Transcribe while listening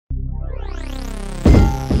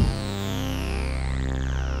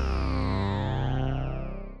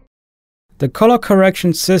The color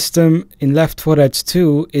correction system in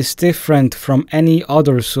L4D2 is different from any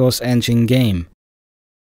other Source Engine game.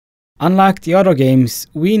 Unlike the other games,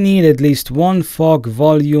 we need at least one fog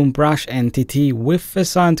volume brush entity with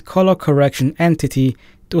assigned color correction entity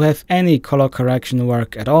to have any color correction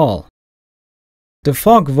work at all. The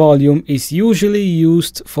fog volume is usually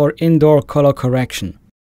used for indoor color correction.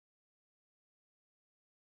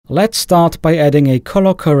 Let's start by adding a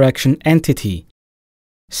color correction entity.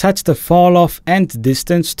 Set the falloff end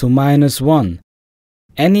distance to -1.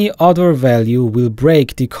 Any other value will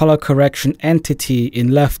break the color correction entity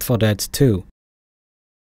in L4D2.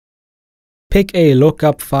 Pick a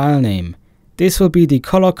lookup file name. This will be the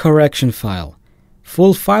color correction file.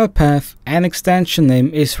 Full file path and extension name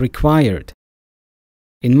is required.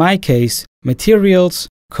 In my case, materials,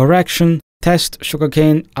 correction, test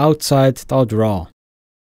sugarcane outside.raw.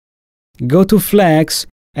 Go to flags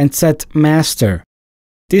and set master.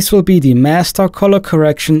 This will be the master color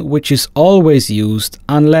correction, which is always used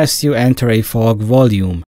unless you enter a fog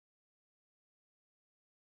volume.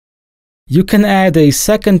 You can add a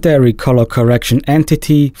secondary color correction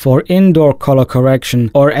entity for indoor color correction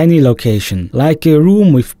or any location, like a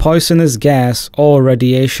room with poisonous gas or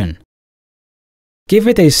radiation. Give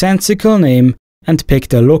it a sensical name and pick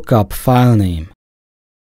the lookup file name.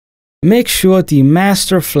 Make sure the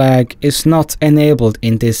master flag is not enabled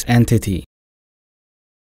in this entity.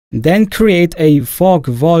 Then create a fog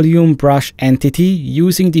volume brush entity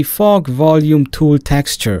using the fog volume tool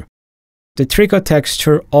texture. The trigger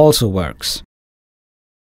texture also works.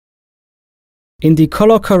 In the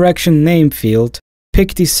color correction name field,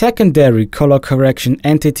 pick the secondary color correction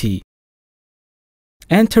entity.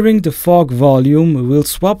 Entering the fog volume will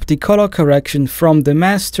swap the color correction from the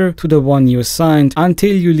master to the one you assigned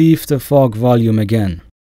until you leave the fog volume again.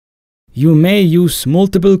 You may use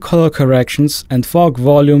multiple color corrections and fog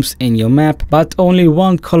volumes in your map, but only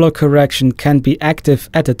one color correction can be active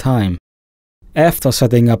at a time. After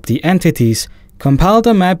setting up the entities, compile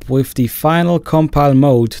the map with the final compile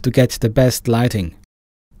mode to get the best lighting.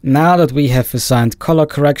 Now that we have assigned color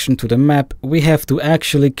correction to the map, we have to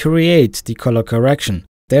actually create the color correction.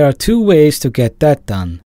 There are two ways to get that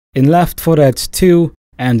done, in L4D2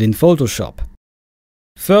 and in Photoshop.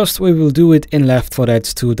 First, we will do it in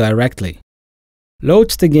L4D2 directly.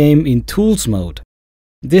 Load the game in Tools mode.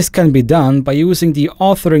 This can be done by using the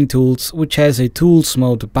Authoring Tools, which has a Tools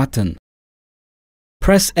mode button.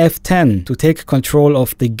 Press F10 to take control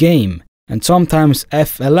of the game, and sometimes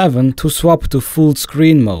F11 to swap to full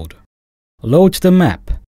screen mode. Load the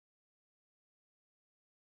map.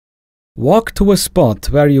 Walk to a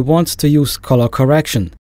spot where you want to use color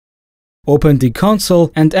correction. Open the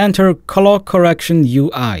console and enter Color Correction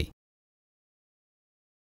UI.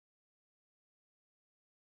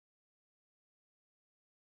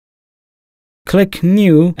 Click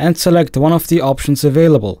New and select one of the options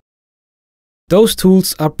available. Those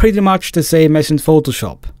tools are pretty much the same as in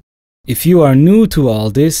Photoshop. If you are new to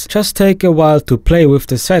all this, just take a while to play with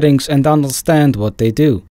the settings and understand what they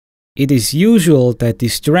do. It is usual that the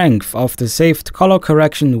strength of the saved color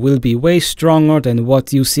correction will be way stronger than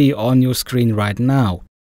what you see on your screen right now.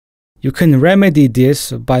 You can remedy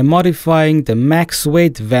this by modifying the max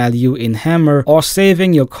weight value in Hammer or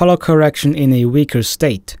saving your color correction in a weaker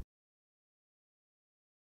state.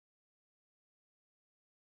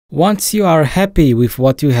 Once you are happy with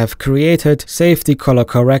what you have created, save the color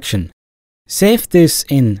correction. Save this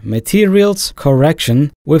in Materials,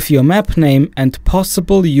 Correction with your map name and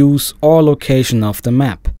possible use or location of the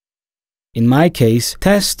map. In my case,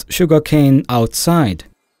 Test Sugarcane Outside.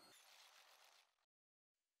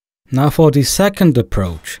 Now for the second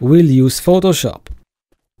approach, we'll use Photoshop.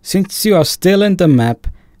 Since you are still in the map,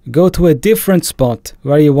 go to a different spot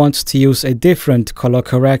where you want to use a different color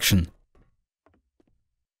correction.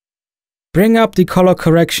 Bring up the color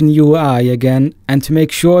correction UI again and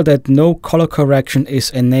make sure that no color correction is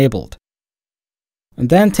enabled. And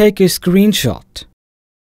then take a screenshot.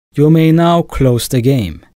 You may now close the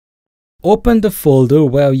game. Open the folder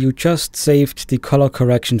where you just saved the color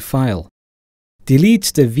correction file.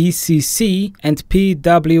 Delete the VCC and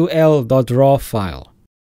pwl.raw file.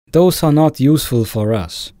 Those are not useful for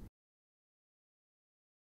us.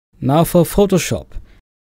 Now for Photoshop.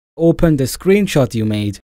 Open the screenshot you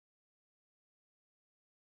made.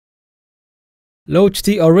 Load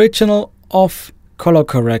the original off color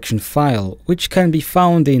correction file, which can be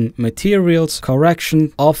found in Materials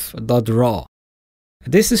Correction off.raw.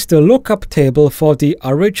 This is the lookup table for the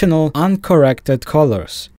original uncorrected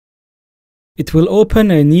colors. It will open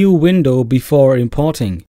a new window before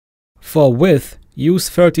importing. For width, use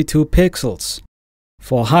 32 pixels.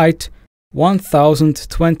 For height,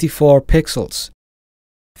 1024 pixels,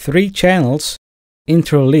 3 channels,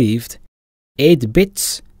 interleaved, 8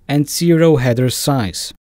 bits, and 0 header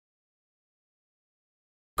size.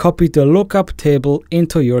 Copy the lookup table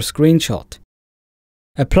into your screenshot.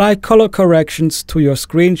 Apply color corrections to your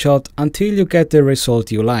screenshot until you get the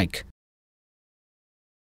result you like.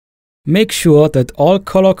 Make sure that all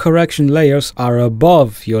color correction layers are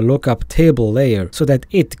above your lookup table layer so that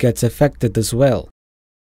it gets affected as well.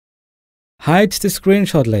 Hide the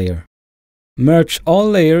screenshot layer. Merge all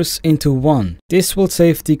layers into one. This will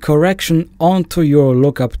save the correction onto your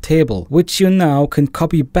lookup table, which you now can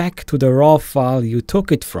copy back to the raw file you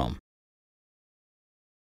took it from.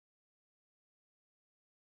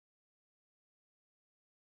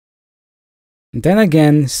 Then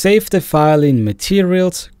again, save the file in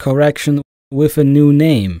Materials, Correction with a new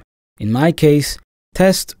name. In my case,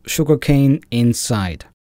 Test Sugarcane Inside.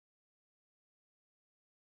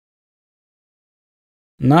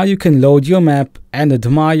 Now you can load your map and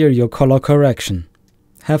admire your color correction.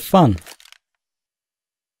 Have fun!